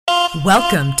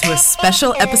Welcome to a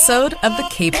special episode of the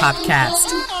K-Pop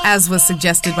Cast. As was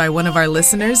suggested by one of our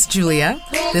listeners, Julia,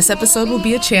 this episode will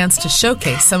be a chance to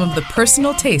showcase some of the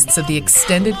personal tastes of the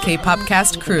extended K-Pop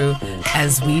Cast crew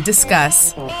as we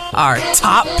discuss our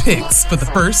top picks for the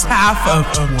first half of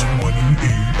 2018.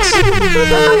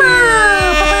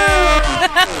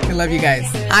 I love you guys.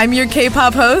 I'm your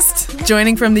K-pop host,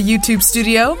 joining from the YouTube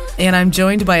studio, and I'm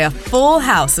joined by a full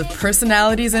house of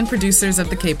personalities and producers of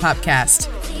the K-Pop Cast.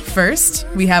 First,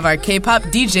 we have our K-pop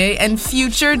DJ and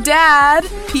future dad,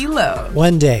 Pilo.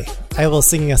 One day, I will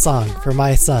sing a song for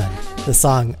my son, the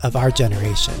song of our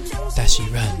generation. Dashi,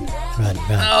 run, run,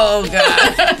 run. Oh,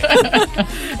 God.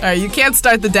 All right, you can't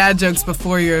start the dad jokes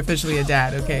before you're officially a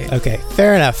dad, okay? Okay,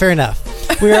 fair enough.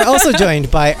 We are also joined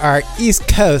by our East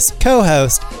Coast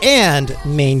co-host and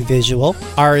main visual,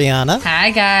 Ariana.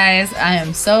 Hi, guys. I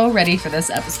am so ready for this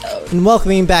episode. And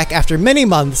welcoming back after many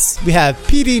months, we have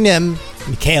PD Nim,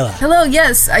 Michaela. Hello,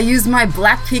 yes, I used my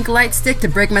Blackpink light stick to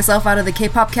break myself out of the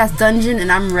K-Pop Cast dungeon,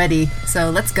 and I'm ready. So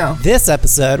let's go. This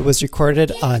episode was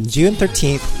recorded on June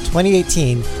 13th,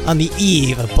 2018, on the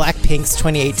eve of Blackpink's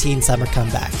 2018 summer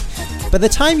comeback. By the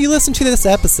time you listen to this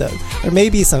episode, there may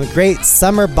be some great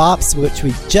summer bops which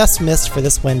we just missed for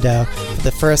this window for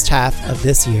the first half of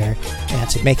this year and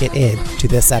to make it into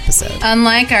this episode.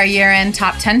 Unlike our year-end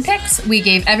top 10 picks, we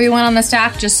gave everyone on the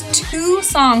staff just 2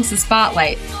 songs to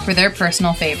spotlight for their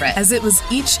personal favorite. As it was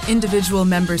each individual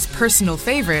member's personal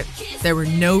favorite, there were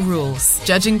no rules,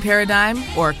 judging paradigm,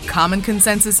 or common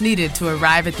consensus needed to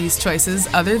arrive at these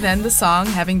choices other than the song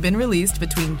having been released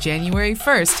between January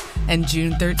 1st and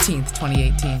June 13th,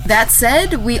 2018. That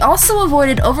said, we also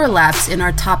avoided overlaps in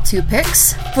our top 2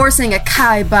 picks, forcing a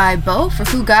Kai by Bo for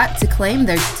who got to claim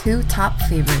their 2 top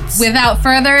favorites. Without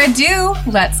further ado,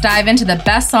 let's dive into the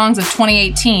best songs of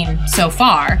 2018 so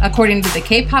far, according to the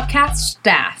K-Pop Cast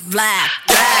staff. That's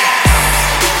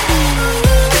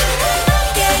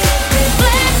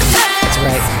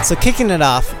right. So kicking it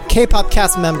off, K-Pop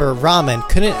Cast member Ramen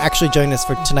couldn't actually join us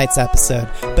for tonight's episode,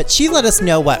 but she let us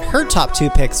know what her top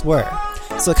 2 picks were.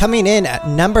 So coming in at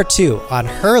number 2 on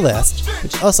her list,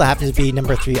 which also happens to be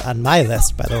number 3 on my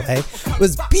list, by the way,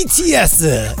 was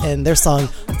BTS and their song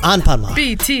Anpanman.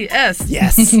 BTS!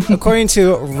 Yes. According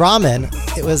to Ramen,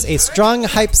 it was a strong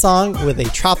hype song with a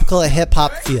tropical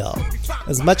hip-hop feel.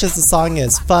 As much as the song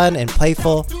is fun and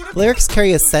playful, the lyrics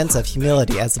carry a sense of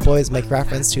humility as the boys make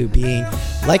reference to being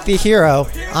like the hero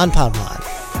Anpanman,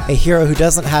 a hero who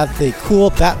doesn't have the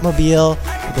cool Batmobile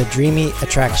or the dreamy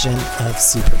attraction of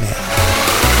Superman.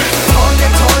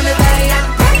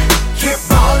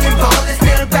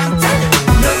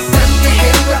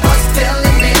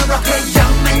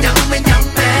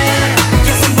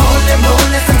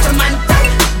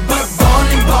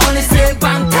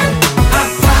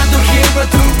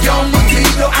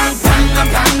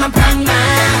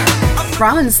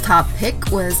 Ramen's top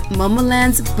pick was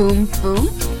Momoland's Boom Boom.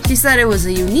 She said it was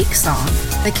a unique song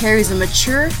that carries a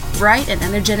mature, bright, and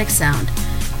energetic sound.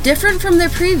 Different from their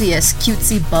previous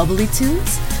cutesy, bubbly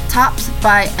tunes, topped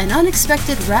by an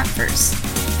unexpected rap verse.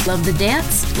 Love the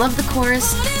dance, love the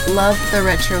chorus, love the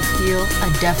retro feel,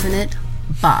 a definite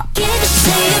bop.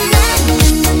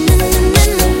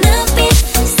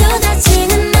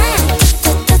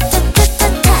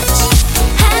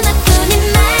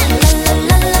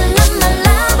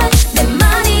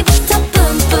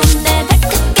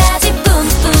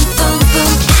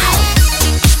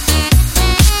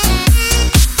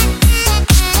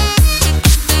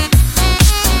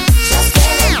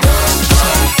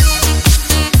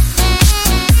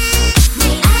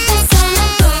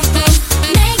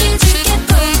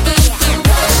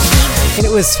 It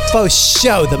was faux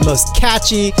show, the most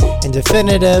catchy and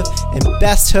definitive and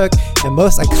best hook and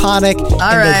most iconic All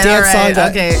right, the dance song.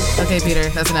 Okay, Peter,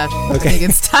 that's enough. Okay. I think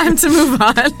it's time to move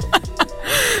on.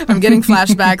 I'm getting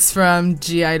flashbacks from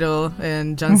G-Idol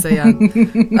and Jung Se-young.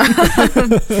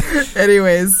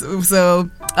 Anyways, so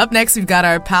up next we've got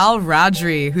our pal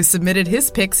Rodri, who submitted his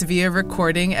picks via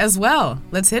recording as well.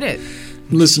 Let's hit it.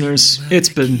 Listeners, it's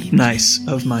been nice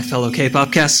of my fellow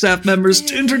K-Pop Cast staff members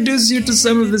to introduce you to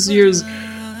some of this year's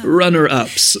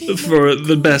runner-ups for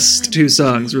the best 2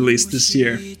 songs released this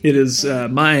year. It is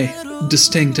my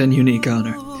distinct and unique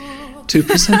honor to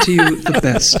present to you the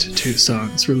best 2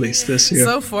 songs released this year.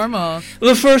 So formal.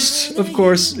 The first, of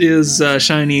course, is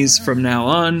SHINee's From Now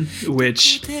On,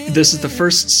 which this is the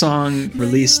first song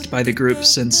released by the group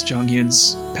since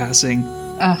Jonghyun's passing.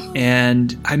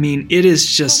 And I mean, it is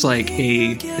just like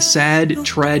a sad,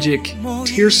 tragic,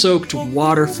 tear-soaked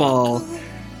waterfall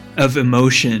of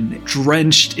emotion,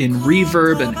 drenched in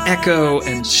reverb and echo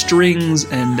and strings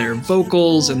and their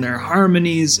vocals and their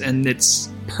harmonies, and it's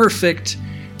perfect.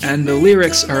 And the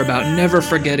lyrics are about never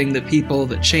forgetting the people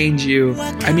that change you.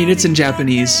 I mean, it's in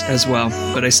Japanese as well,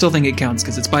 but I still think it counts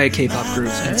because it's by a K-pop group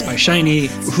and it's by SHINee,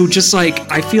 who just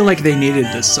I feel like they needed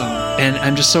this song. And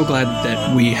I'm just so glad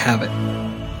that we have it.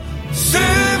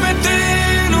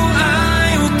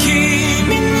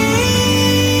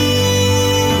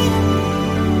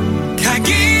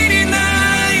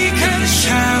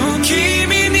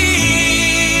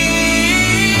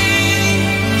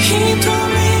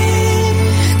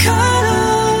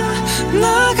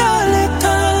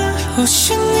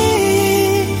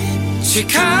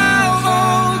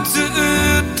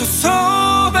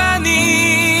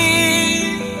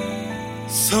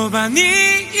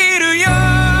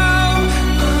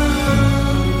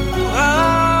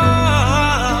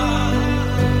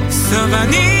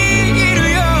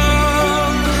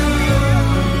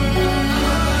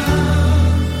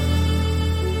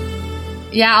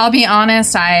 Yeah, I'll be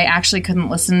honest, I actually couldn't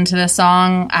listen to this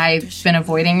song. I've been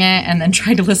avoiding it and then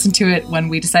tried to listen to it when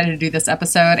we decided to do this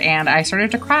episode, and I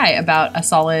started to cry about a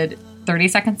solid 30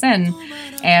 seconds in.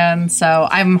 And so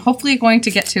I'm hopefully going to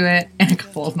get to it in a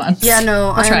couple of months. Yeah,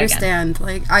 no, I understand. Again.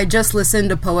 Like, I just listened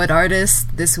to Poet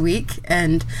Artist this week,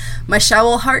 and my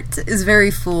Shawl heart is very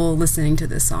full listening to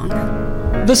this song.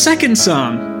 The second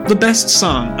song, the best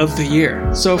song of the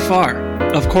year so far,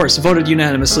 of course, voted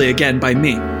unanimously again by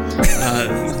me.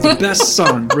 The best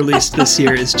song released this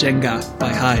year is Jenga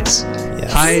by Heize.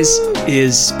 Yes. Heize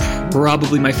is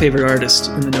probably my favorite artist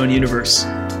in the known universe.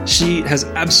 She has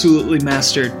absolutely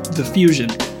mastered the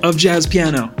fusion of jazz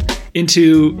piano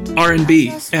into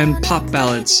R&B and pop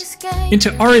ballads,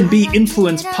 into R&B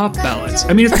influenced pop ballads.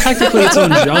 I mean, it's practically its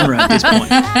own genre at this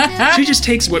point. She just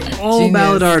takes what all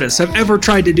ballad artists have ever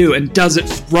tried to do and does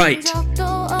it right.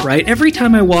 Right? Every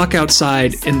time I walk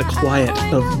outside in the quiet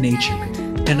of nature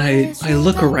and I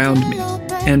look around me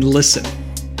and listen,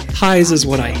 Heize is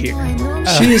what I hear.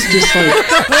 She has just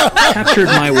captured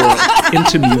my world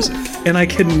into music, and I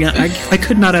could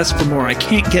not ask for more. I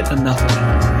can't get enough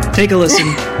of it. Take a listen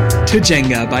to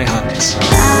Jenga by Heize.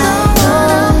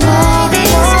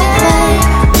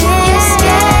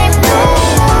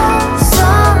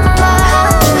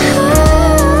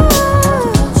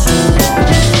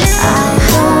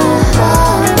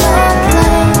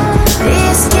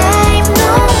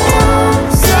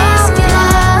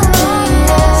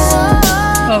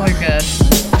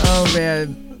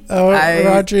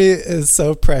 Audrey is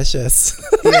so precious.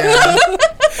 Yeah,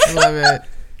 I love it.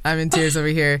 I'm in tears over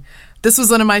here. This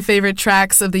was one of my favorite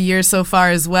tracks of the year so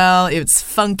far as well. It's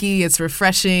funky, it's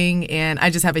refreshing, and I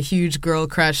just have a huge girl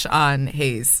crush on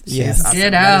Heize. Yes. Awesome.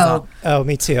 Ditto. Oh,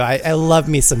 me too. I love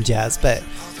me some jazz, but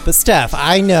Steph,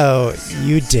 I know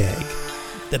you dig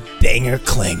the banger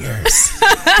clingers.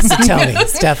 So tell me,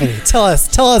 Stephanie, tell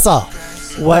us all.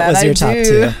 What was your top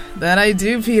two? That I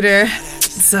do, Peter.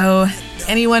 So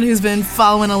anyone who's been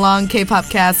following along K-Pop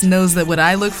Cast knows that what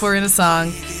I look for in a song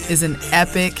is an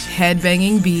epic,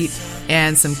 head-banging beat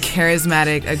and some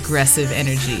charismatic, aggressive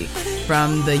energy.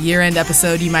 From the year-end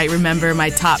episode, you might remember my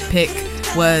top pick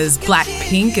was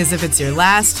Blackpink, As If It's Your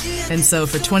Last. And so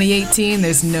for 2018,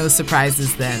 there's no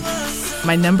surprises then.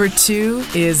 My number two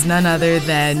is none other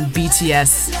than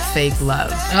BTS, Fake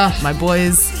Love. My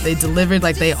boys, they delivered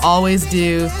like they always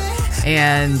do.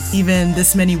 And even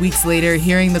this many weeks later,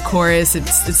 hearing the chorus,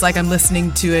 it's like I'm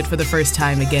listening to it for the first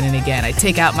time again and again. I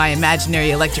take out my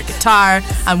imaginary electric guitar,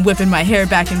 I'm whipping my hair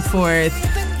back and forth.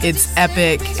 It's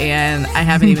epic, and I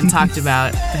haven't even talked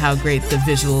about how great the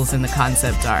visuals and the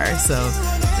concept are. So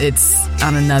it's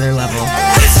on another level.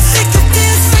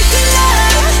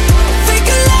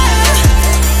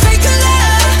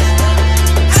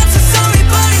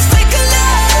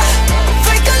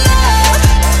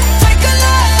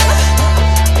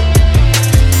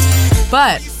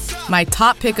 But my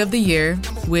top pick of the year,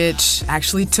 which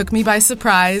actually took me by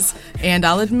surprise, and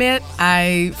I'll admit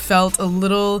I felt a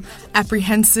little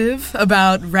apprehensive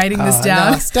about writing this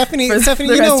down. No. Stephanie,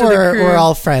 you know we're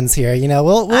all friends here. You know,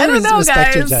 we'll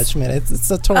respect your judgment.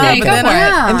 It's a total thing.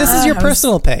 And this is your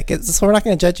personal pick, so we're not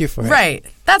going to judge you for it. Right.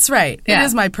 That's right. Yeah. It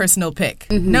is my personal pick.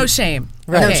 Mm-hmm. No shame.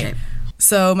 Right. Okay. No shame.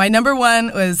 So my number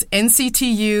one was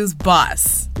NCTU's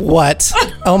Boss. What?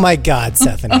 Oh my God,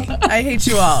 Stephanie. I hate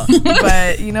you all.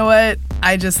 But you know what?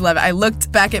 I just love it. I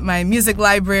looked back at my music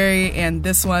library, and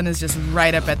this one is just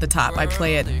right up at the top. I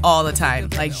play it all the time,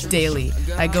 like daily.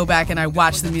 I go back and I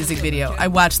watch the music video. I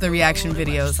watch the reaction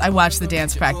videos. I watch the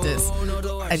dance practice.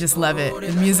 I just love it.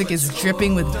 The music is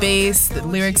dripping with bass. The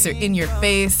lyrics are in your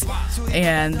face.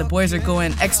 And the boys are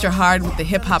going extra hard with the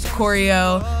hip-hop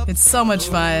choreo. It's so much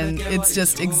fun. It's It's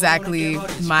just exactly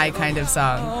my kind of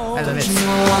song. I love it.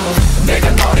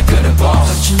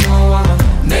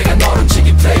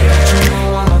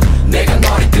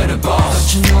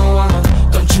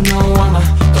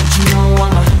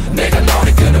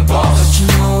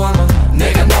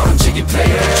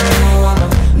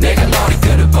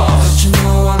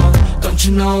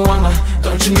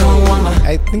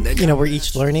 I think, we're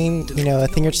each learning, a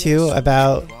thing or two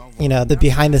about, the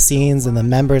behind the scenes and the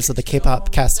members of the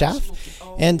K-pop cast staff.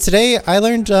 And today I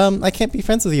learned I can't be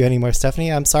friends with you anymore,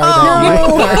 Stephanie. I'm sorry that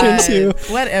you are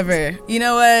into... Whatever. You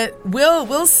know what?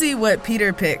 We'll see what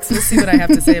Peter picks. We'll see what I have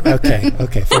to say about that.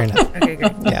 Okay, fair enough. Okay,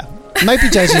 great. Yeah. Might be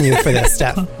judging you for this,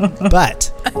 Steph.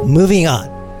 But moving on.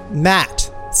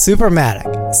 Matt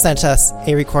Supermatic sent us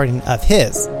a recording of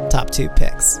his top 2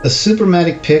 picks. A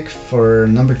Supermatic pick for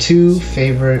number 2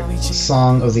 favorite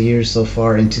song of the year so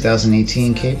far in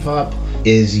 2018 K-pop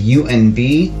is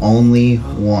UNB Only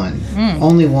One.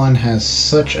 Only One has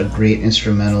such a great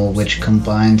instrumental which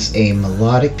combines a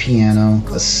melodic piano,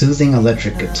 a soothing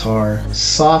electric guitar,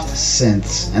 soft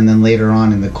synths, and then later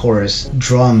on in the chorus,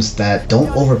 drums that don't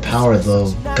overpower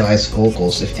the guys'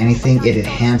 vocals. If anything, it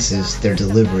enhances their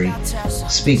delivery.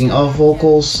 Speaking of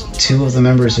vocals, 2 of the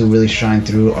members who really shine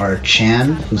through are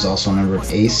Chan, who's also a member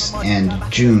of Ace, and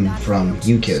June from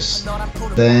U-KISS.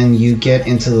 Then you get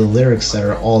into the lyrics that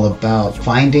are all about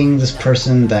finding this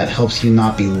person that helps you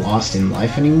not be lost in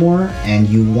life anymore, and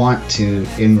you want to,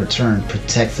 in return,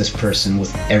 protect this person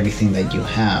with everything that you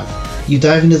have. You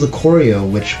dive into the choreo,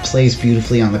 which plays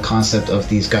beautifully on the concept of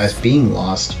these guys being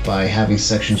lost by having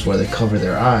sections where they cover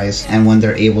their eyes, and when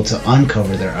they're able to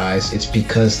uncover their eyes, it's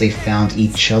because they found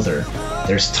each other.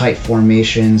 There's tight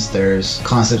formations, there's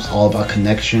concepts all about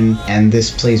connection, and this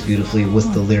plays beautifully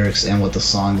with the lyrics and what the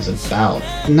song is about.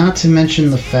 Not to mention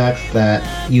the fact that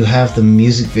you have the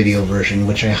music video version,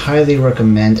 which I highly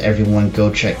recommend everyone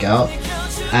go check out.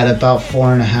 At about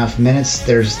 4.5 minutes,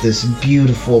 there's this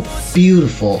beautiful,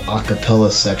 beautiful a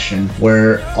cappella section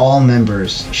where all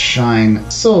members shine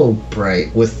so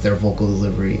bright with their vocal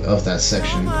delivery of that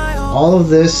section. All of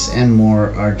this and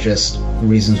more are just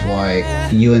reasons why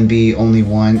UNB Only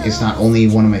One is not only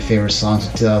one of my favorite songs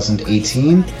of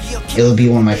 2018, it'll be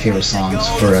one of my favorite songs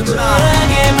forever.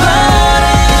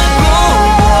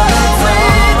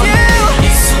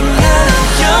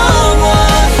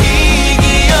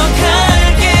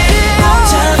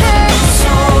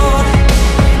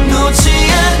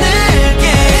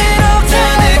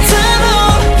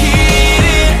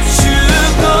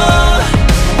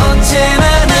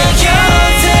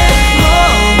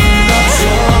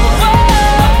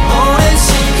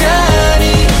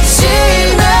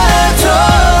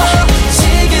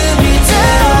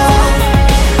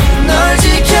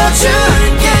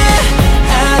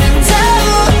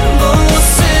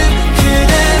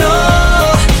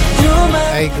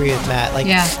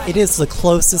 It is the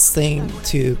closest thing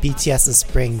to BTS's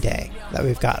Spring Day that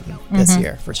we've gotten this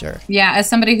year, for sure. Yeah, as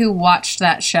somebody who watched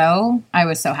that show, I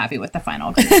was so happy with the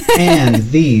final. And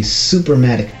the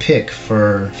Supermatic pick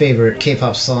for favorite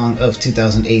K-pop song of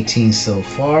 2018 so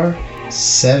far,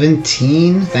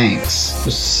 17. Thanks.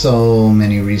 There's so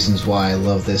many reasons why I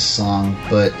love this song,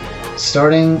 but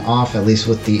starting off at least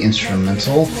with the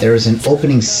instrumental, there is an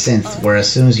opening synth where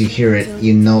as soon as you hear it,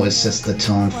 you know it sets the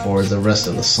tone for the rest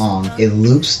of the song. It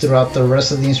loops throughout the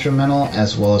rest of the instrumental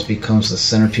as well as becomes the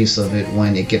centerpiece of it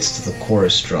when it gets to the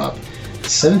chorus drop.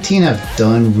 17 have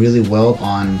done really well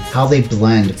on how they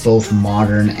blend both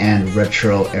modern and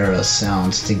retro era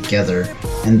sounds together.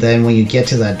 And then when you get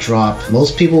to that drop,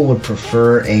 most people would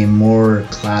prefer a more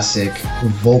classic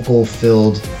vocal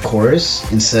filled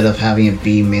chorus instead of having it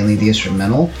be mainly the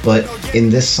instrumental. But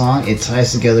in this song, it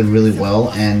ties together really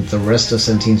well, and the rest of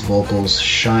 17's vocals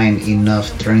shine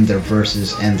enough during their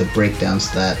verses and the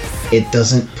breakdowns that it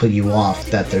doesn't put you off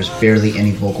that there's barely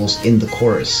any vocals in the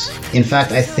chorus. In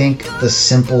fact, I think the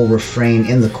simple refrain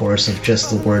in the chorus of just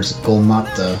the words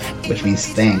 "Golmapta," which means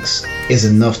thanks, is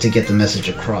enough to get the message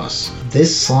across.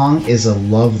 This song is a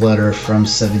love letter from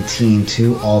 17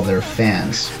 to all their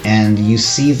fans, and you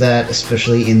see that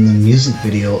especially in the music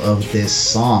video of this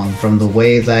song, from the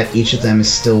way that each of them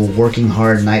is still working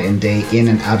hard night and day in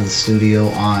and out of the studio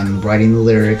on writing the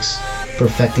lyrics,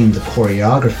 perfecting the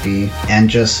choreography, and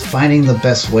just finding the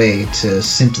best way to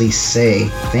simply say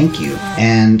thank you.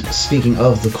 And speaking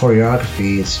of the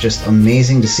choreography, it's just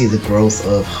amazing to see the growth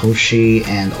of Hoshi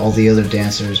and all the other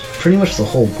dancers, pretty much the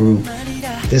whole group,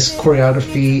 This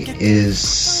choreography is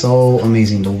so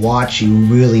amazing to watch. You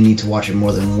really need to watch it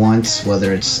more than once,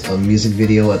 whether it's a music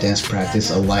video, a dance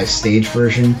practice, a live stage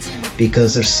version,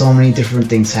 because there's so many different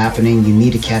things happening. You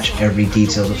need to catch every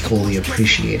detail to fully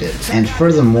appreciate it. And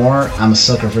furthermore, I'm a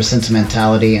sucker for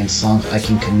sentimentality and songs I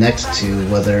can connect to,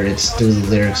 whether it's through the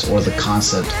lyrics or the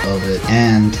concept of it.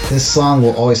 And this song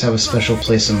will always have a special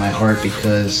place in my heart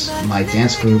because my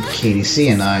dance group, KDC,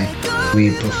 and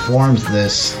we performed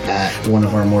this at one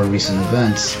of our more recent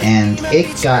events, and it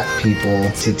got people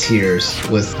to tears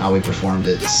with how we performed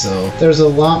it. So there's a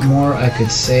lot more I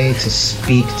could say to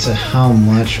speak to how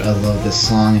much I love this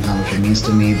song and how much it means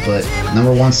to me, but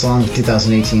number one song of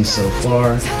 2018 so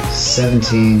far,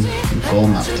 17,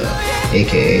 고맙다,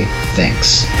 aka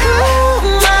Thanks.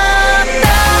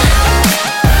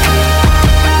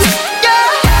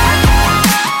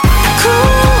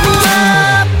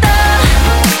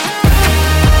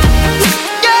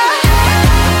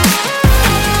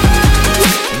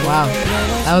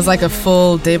 That was like a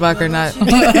full Daebak or Not.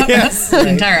 Yes, the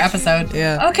entire episode.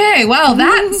 Yeah. Okay, well,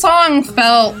 that song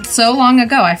felt so long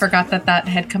ago. I forgot that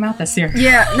had come out this year.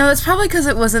 Yeah, no, it's probably because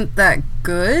it wasn't that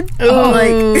good.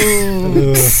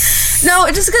 No,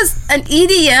 just because an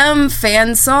EDM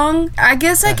fan song, I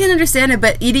guess I can understand it,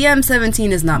 but EDM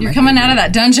 17 is not You're my coming favorite. out of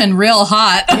that dungeon real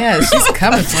hot. Yeah, she's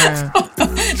coming for him.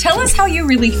 Tell us how you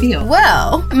really feel.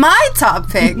 Well, my top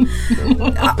pick,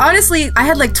 honestly, I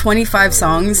had like 25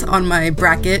 songs on my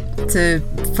bracket to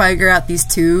figure out these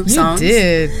two songs. You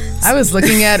did. I was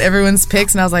looking at everyone's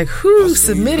picks and I was like, who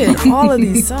submitted all of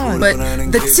these songs? But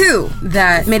the two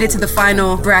that made it to the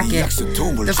final bracket,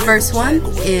 the first one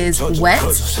is Wet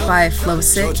by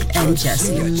Flowsick and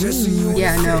Jessie.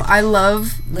 Yeah, no, I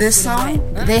love this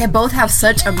song. They both have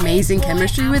such amazing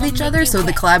chemistry with each other, so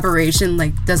the collaboration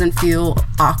like doesn't feel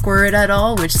awkward at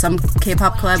all, which some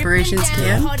K-pop collaborations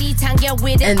can.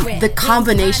 And the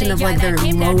combination of like their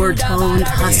lower toned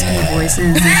husky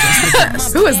voices is just the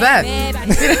best. Who is that?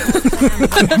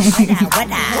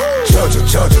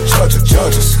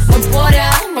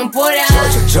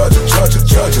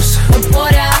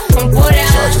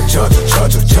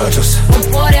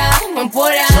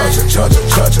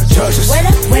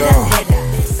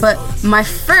 But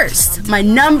my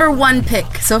number one pick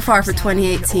so far for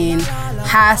 2018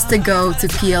 has to go to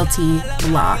PLT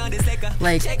La.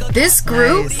 Like, this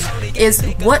group is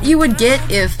what you would get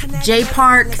if J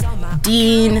Park,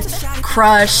 Dean,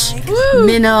 Crush,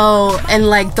 Minho, and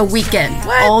like The Weeknd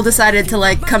all decided to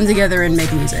like come together and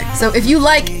make music. So if you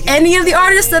like any of the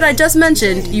artists that I just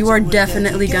mentioned, you are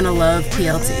definitely gonna love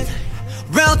PLT.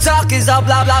 Real talk is all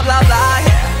blah blah blah blah.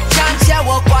 Chancha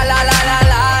walk la la la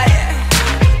la.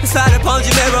 살을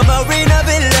번지며 Marina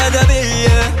Villa da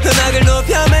Villa. 음악을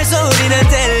높여매 소리는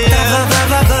들려.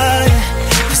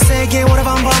 그 세계 오래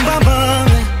밤밤밤밤.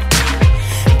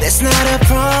 That's not a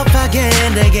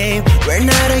propaganda game. We're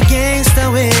not a gangster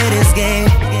with this game.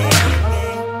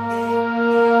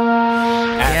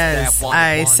 Yes,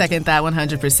 I second that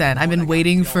 100%. I've been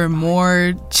waiting for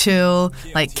more chill,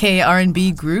 like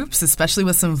K-R&B groups, especially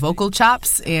with some vocal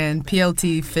chops, and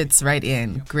PLT fits right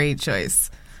in. Great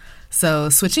choice. So,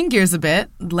 switching gears a bit,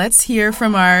 let's hear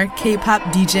from our K-pop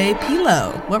DJ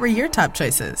Pilo. What were your top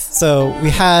choices? So, we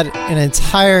had an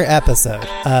entire episode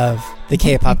of the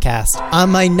K-pop cast. On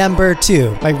my number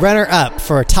 2, my runner-up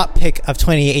for top pick of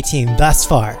 2018 thus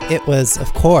far, it was,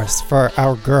 of course, for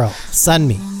our girl,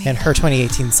 Sunmi, and her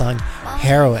 2018 song,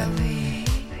 Heroine.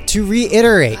 To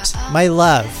reiterate my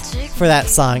love for that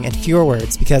song in fewer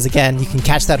words, because again, you can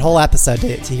catch that whole episode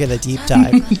to hear the deep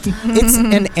dive. It's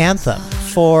an anthem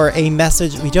for a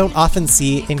message we don't often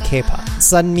see in K-pop.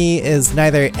 Sunmi is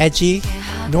neither edgy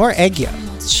nor aegyo.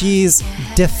 She's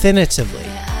definitively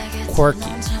quirky.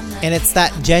 And it's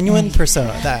that genuine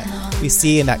persona that we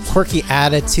see in that quirky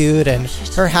attitude and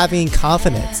her having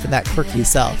confidence in that quirky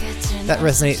self that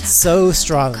resonates so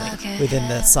strongly within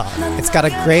this song. It's got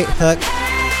a great hook,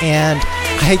 and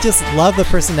I just love the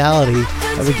personality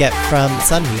that we get from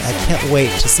Sunmi. I can't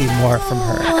wait to see more from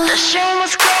her.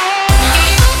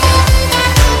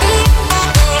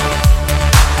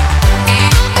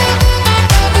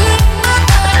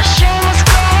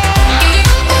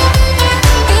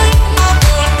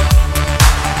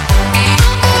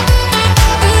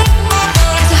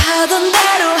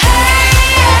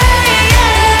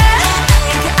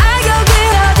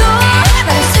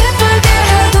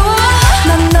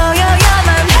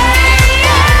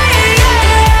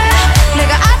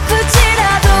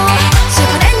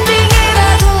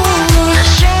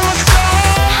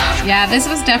 This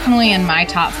was definitely in my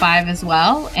top 5 as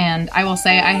well, and I will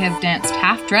say I have danced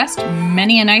half-dressed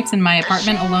many a nights in my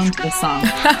apartment alone to this song.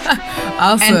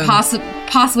 Awesome. And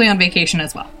possibly on vacation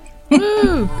as well.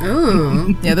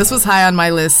 Ooh. Yeah, this was high on my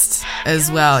list as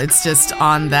well. It's just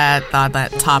on that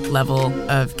top level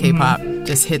of K-pop.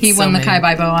 Just hits. He won the Kai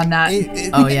Bai Bo on that.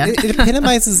 It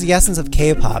epitomizes the essence of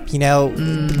K-pop, you know,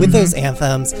 with those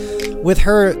anthems, with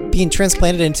her being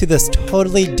transplanted into this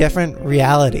totally different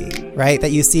reality, right?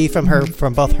 That you see from her,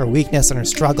 from both her weakness and her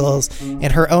struggles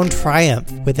and her own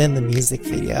triumph within the music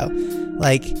video.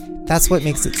 Like, that's what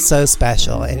makes it so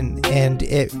special. And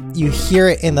you hear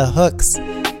it in the hooks,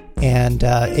 and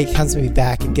it comes me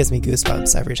back and gives me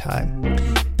goosebumps every time.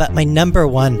 But my number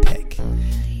one pick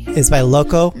is by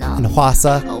Loco and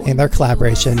Hwasa in their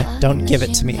collaboration, Don't Give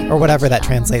It To Me, or whatever that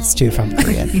translates to from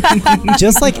Korean.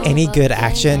 Just like any good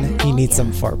action, you need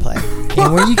some foreplay.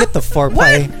 And where you get the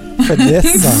foreplay for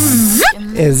this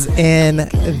song is in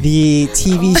the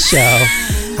TV show,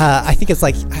 I think it's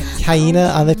like Hyena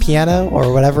on the Piano,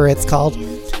 or whatever it's called.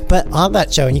 But on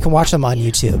that show, and you can watch them on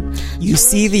YouTube, you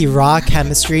see the raw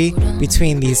chemistry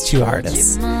between these two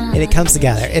artists. And it comes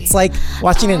together. It's like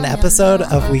watching an episode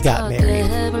of We Got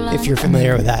Married, if you're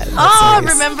familiar with that. Oh,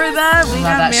 remember that? We Love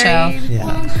that married. show.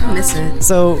 Yeah. I miss it.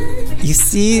 So you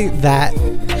see that,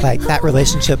 like, that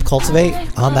relationship cultivate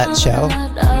on that show.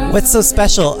 What's so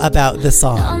special about this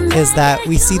song is that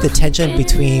we see the tension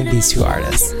between these two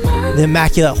artists. The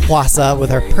immaculate Hwasa with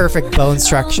her perfect bone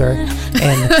structure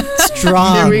and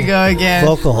strong Here we go again.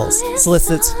 vocals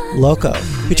solicits Loco,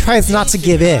 who tries not to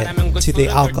give in to the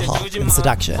alcohol and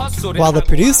seduction, while the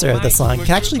producer of the song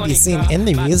can actually be seen in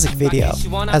the music video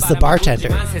as the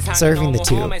bartender serving the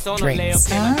two drinks.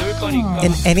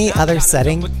 In any other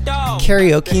setting,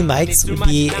 karaoke mics would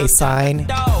be a sign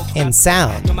and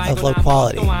sound of low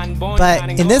quality. But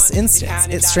in this instance,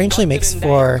 it strangely makes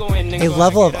for a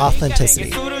level of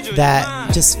authenticity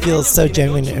that just feels so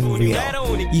genuine and real.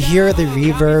 You hear the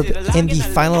reverb in the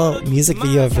final music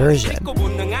video version,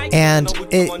 and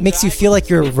it makes you feel like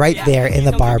you're right there in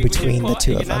the bar between the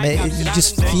two of them. You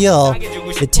just feel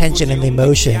the tension and the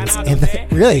emotions and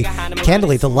really,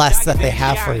 candidly, the lust that they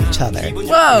have for each other.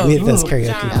 Whoa. With those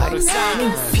karaoke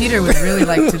mics. Peter would really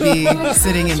like to be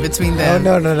sitting in between them.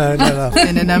 Oh, no.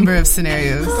 In a number of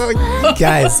scenarios.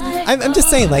 Guys, I'm just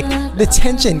saying, like, the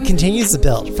tension continues to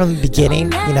build from the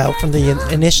beginning, you know, from the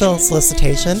initial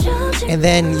solicitation, and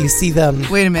then you see them.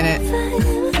 Wait a minute.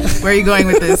 Where are you going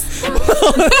with this?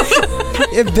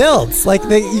 It builds. Like,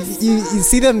 you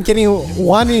see them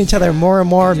wanting each other more and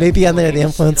more, maybe under the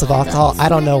influence of alcohol, I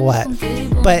don't know what.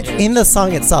 But in the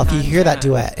song itself, you hear that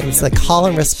duet, and it's like call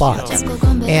and response.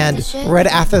 And right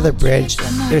after the bridge,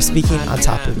 they're speaking on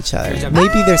top of each other.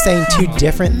 Maybe they're saying two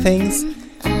different things,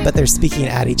 but they're speaking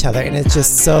at each other, and it's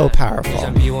just so powerful.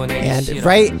 And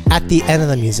right at the end of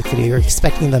the music video, you're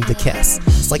expecting them to kiss.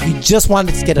 It's like you just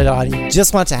wanted to get it on, you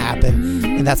just want it to happen,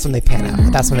 and that's when they pan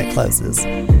out. That's when it closes.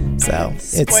 So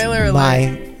it's Spoiler alert.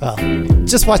 well,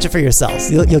 just watch it for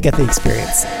yourselves. You'll get the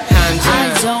experience.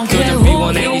 I don't care who you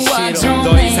are, don't make me cry.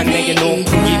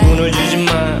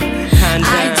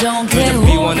 I don't care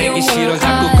who you are, I don't care who you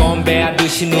are,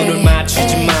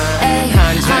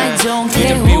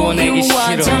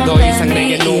 don't make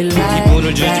me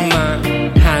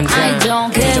cry. I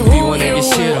don't care who you are,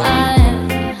 I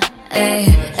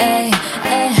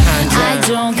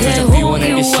don't care who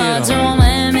you are, don't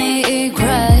make me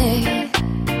cry.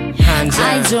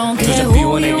 I don't care who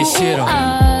you are,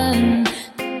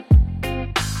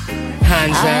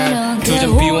 I don't care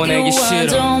who you are,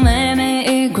 don't make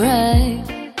me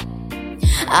cry.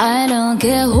 I don't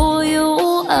care who you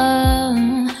are.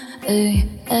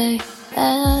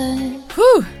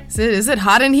 Whew. Is it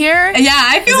hot in here? Yeah,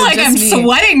 I feel Is it like I'm just me?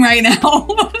 sweating right now.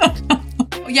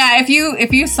 Yeah, if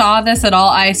you saw this at all,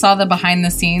 I saw the behind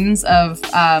the scenes of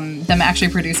them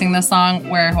actually producing this song,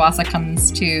 where Hwasa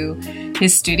comes to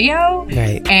his studio,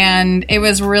 Right. and it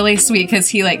was really sweet because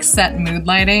he like set mood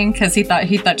lighting because he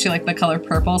thought she liked the color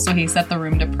purple, so he set the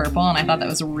room to purple, and I thought that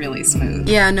was really smooth.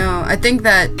 Yeah, no, I think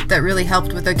that really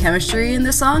helped with the chemistry in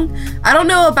this song. I don't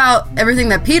know about everything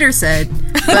that Peter said,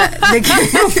 but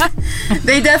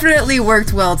they definitely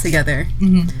worked well together.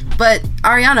 Mm-hmm. But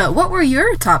Ariana, what were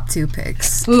your top two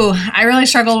picks? Ooh, I really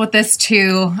struggled with this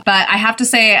too, but I have to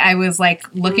say I was like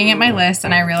looking at my list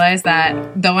and I realized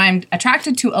that though I'm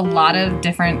attracted to a lot of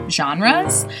different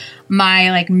genres, my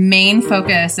like main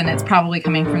focus, and it's probably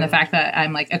coming from the fact that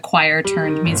I'm like a choir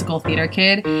turned musical theater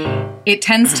kid, it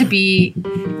tends to be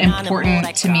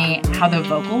important to me how the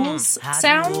vocals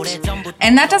sound.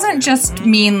 And that doesn't just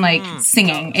mean like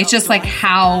singing, it's just like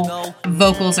how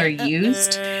vocals are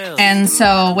used. And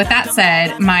so with that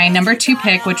said, my number two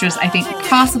pick, which was I think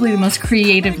possibly the most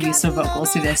creative use of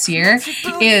vocals to this year,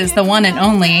 is the one and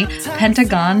only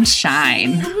Pentagon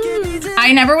Shine.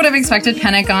 I never would have expected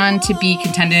Pentagon to be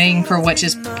contending for which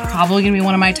is probably going to be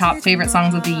one of my top favorite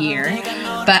songs of the year.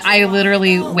 But I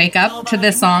literally wake up to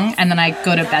this song and then I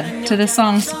go to bed to this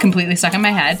song, completely stuck in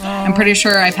my head. I'm pretty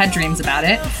sure I've had dreams about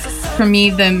it. For me,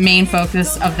 the main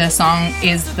focus of this song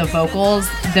is the vocals.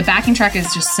 The backing track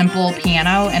is just simple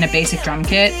piano and a basic drum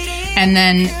kit. And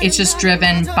then it's just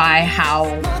driven by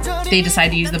how they decide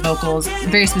to use the vocals,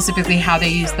 very specifically how they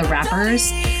use the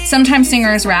rappers. Sometimes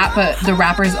singers rap, but the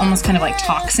rappers almost kind of like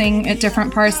talk sing at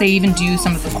different parts. They even do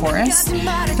some of the chorus.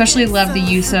 Especially love the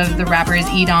use of the rappers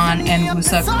Edon and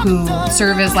Wusuk, who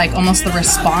serve as like almost the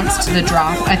response to the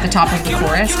drop at the top of the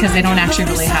chorus, because they don't actually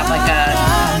really have like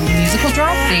a musical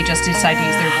drop. They just decide to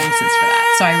use their voices for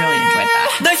that. So I really enjoyed that.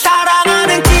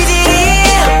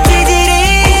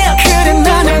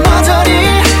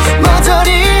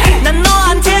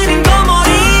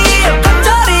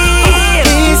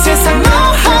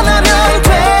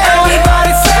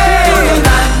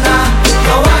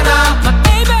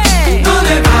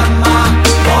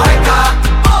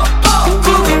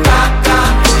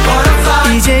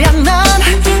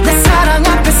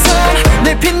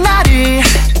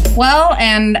 Well,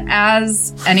 and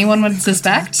as anyone would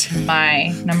suspect, my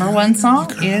number one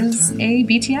song is a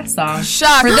BTS song.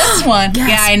 Shock. For this one, yes.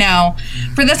 Yeah, I know.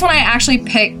 For this one, I actually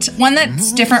picked one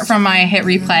that's different from my hit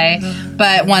replay,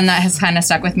 but one that has kind of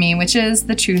stuck with me, which is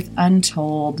The Truth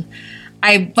Untold.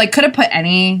 I could have put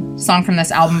any song from this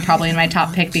album probably in my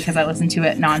top pick because I listen to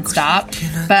it nonstop,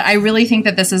 but I really think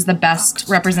that this is the best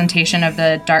representation of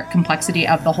the dark complexity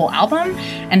of the whole album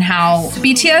and how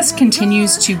BTS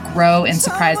continues to grow and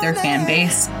surprise their fan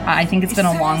base. I think it's been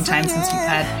a long time since we've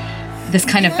had this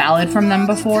kind of ballad from them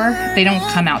before. They don't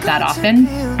come out that often.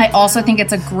 I also think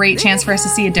it's a great chance for us to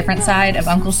see a different side of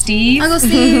Uncle Steve. Uncle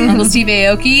Steve. Uncle Steve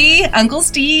Aoki. Uncle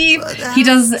Steve.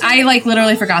 I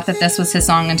literally forgot that this was his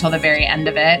song until the very end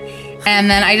of it. And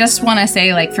then I just want to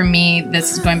say, for me,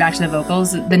 this is going back to the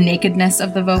vocals, the nakedness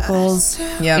of the vocals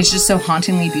is just so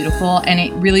hauntingly beautiful, and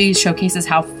it really showcases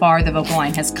how far the vocal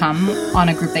line has come on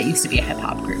a group that used to be a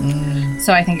hip-hop group.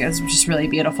 So I think it was just really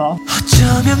beautiful.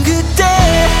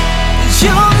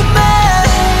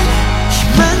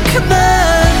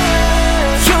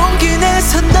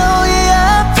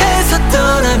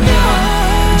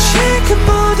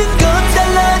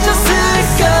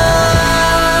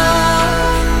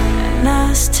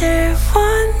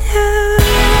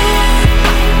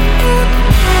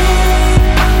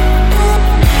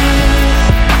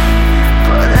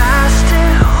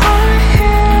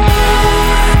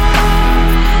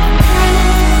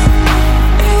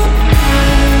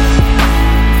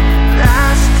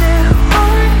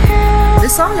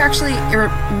 This song actually, it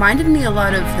reminded me a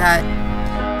lot of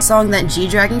that song that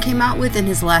G-Dragon came out with in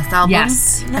his last album.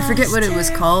 Yes. I forget what it was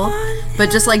called,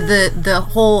 but just like the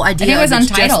whole idea of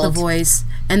just the voice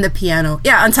and the piano.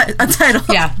 Yeah, Untitled.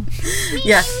 Yeah.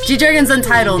 Yeah, G-Dragon's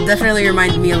Untitled definitely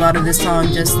reminded me a lot of this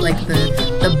song, just like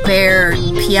the bare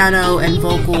piano and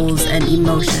vocals and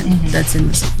emotion that's in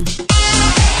the song.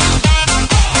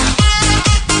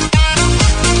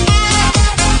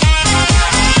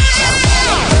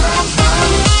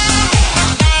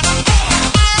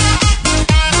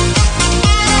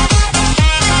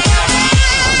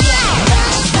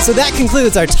 So that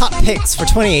concludes our top picks for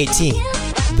 2018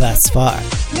 thus far.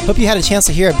 Hope you had a chance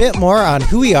to hear a bit more on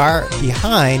who we are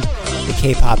behind the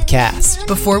K-pop cast.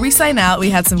 Before we sign out, we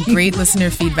had some great listener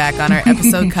feedback on our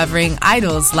episode covering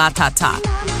Idol's La Ta Ta.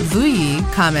 Vuyi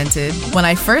commented, "When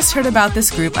I first heard about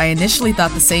this group, I initially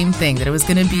thought the same thing, that it was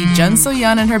going to be Jun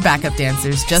So-yeon and her backup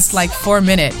dancers, just like 4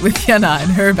 Minute with Hyuna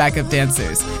and her backup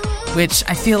dancers." Which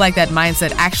I feel like that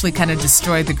mindset actually kind of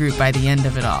destroyed the group by the end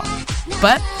of it all.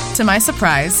 But, to my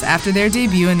surprise, after their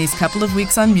debut in these couple of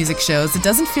weeks on music shows, it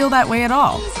doesn't feel that way at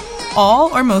all. All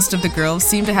or most of the girls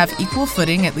seem to have equal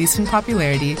footing, at least in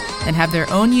popularity, and have their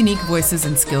own unique voices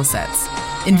and skill sets.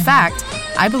 In fact,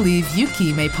 I believe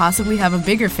Yuki may possibly have a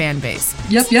bigger fan base.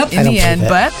 Yep. In the end,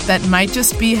 but that might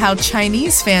just be how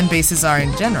Chinese fan bases are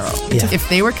in general. Yeah. If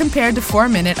they were compared to 4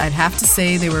 Minute, I'd have to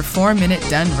say they were 4 Minute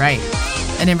done right.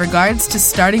 And in regards to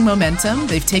starting momentum,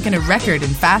 they've taken a record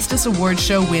and fastest award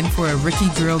show win for a rookie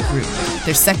girl group.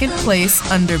 They're second place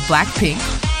under Blackpink,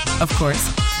 of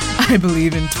course, I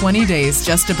believe in 20 days,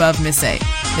 just above Miss A.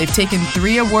 They've taken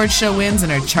 3 award show wins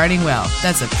and are charting well.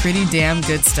 That's a pretty damn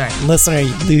good start. Listener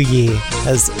Lu Yi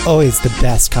has always the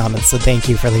best comments, so thank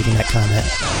you for leaving that comment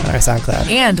on our SoundCloud.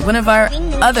 And one of our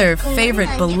other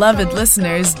favorite beloved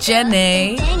listeners,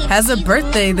 Jenny, has a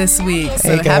birthday this week.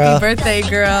 So hey, girl. Happy birthday,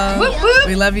 girl. Whoop, whoop.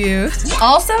 We love you.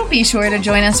 Also, be sure to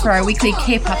join us for our weekly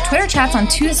K-pop Twitter chats on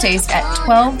Tuesdays at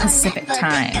 12 Pacific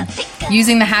time.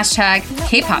 using the hashtag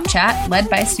KPopChat, led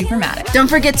by Supermatic. Don't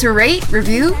forget to rate,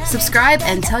 review, subscribe,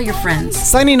 and tell your friends.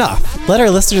 Signing off, let our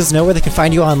listeners know where they can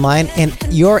find you online and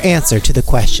your answer to the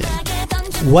question.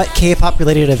 What K-pop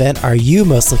related event are you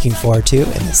most looking forward to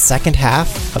in the second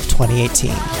half of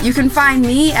 2018? You can find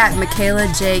me at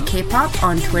Michaela J K-pop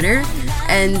on Twitter.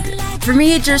 And for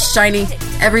me, just SHINee.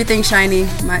 Everything SHINee.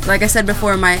 Like I said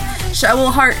before, my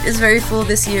shovel heart is very full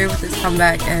this year with this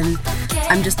comeback. And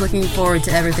I'm just looking forward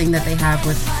to everything that they have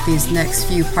with these next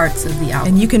few parts of the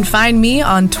album. And you can find me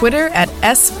on Twitter at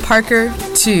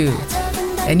sparker2.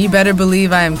 And you better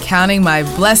believe I am counting my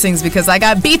blessings because I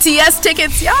got BTS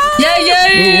tickets, y'all!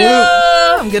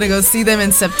 Yeah! I'm gonna go see them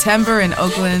in September in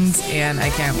Oakland, and I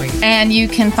can't wait. And you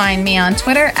can find me on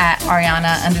Twitter at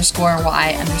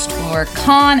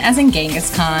Ariana_Y_Khan, as in Genghis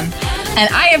Khan. And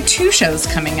I have 2 shows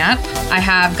coming up. I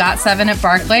have GOT7 at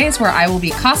Barclays, where I will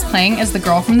be cosplaying as the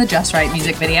girl from the Just Right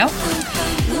music video.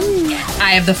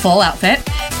 I have the full outfit.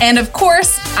 And of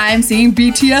course, I'm seeing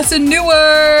BTS in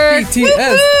Newark!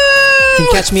 BTS! You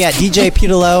can catch me at DJ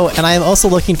Pudalo, and I am also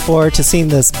looking forward to seeing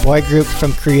this boy group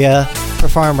from Korea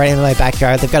perform right in my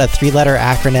backyard. They've got a 3-letter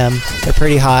acronym. They're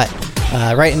pretty hot,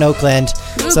 right in Oakland.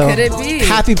 Who so could it be?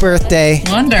 Happy birthday.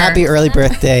 Wonder. Happy early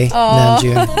birthday,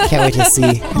 Namjoon. Can't wait to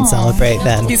see and celebrate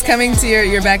then. He's coming to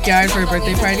your backyard for a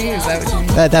birthday party? Is that what you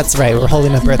mean? That's right. We're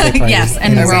holding a birthday party. Yes,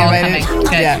 and we're all coming.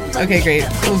 Good. Yeah, okay, great.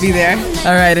 We'll be there.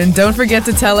 All right, and don't forget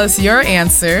to tell us your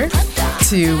answer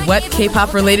to what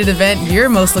K-pop related event you're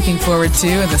most looking forward to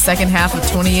in the second half of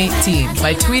 2018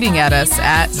 by tweeting at us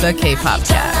at the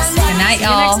K-Popcast. Good night,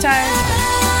 y'all. See you next time.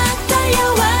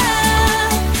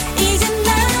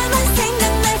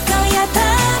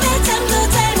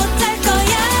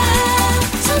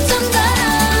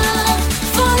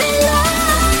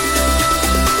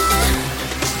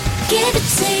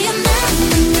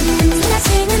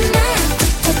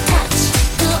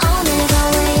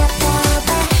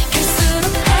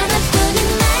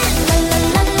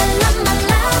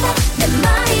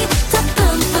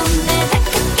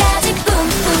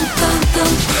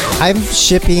 I'm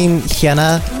shipping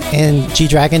Hyuna and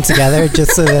G-Dragon together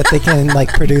just so that they can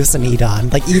produce an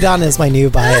Edon. Edon is my new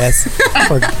bias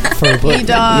for Edon.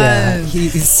 Yeah,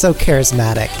 he's so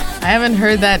charismatic. I haven't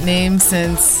heard that name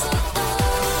since,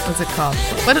 what's it called?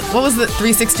 What was the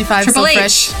 365 Triple So H.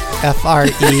 Fresh?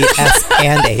 F-R-E-S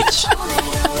and H.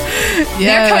 Yeah.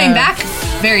 They're coming back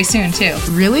very soon, too.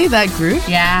 Really? That group?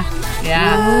 Yeah.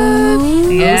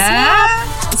 Yeah.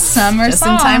 Summer Just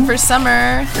song. in time for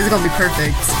summer. This is gonna be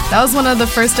perfect. That was one of the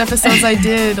first episodes I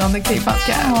did on the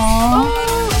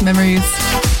K-Popcast. Memories.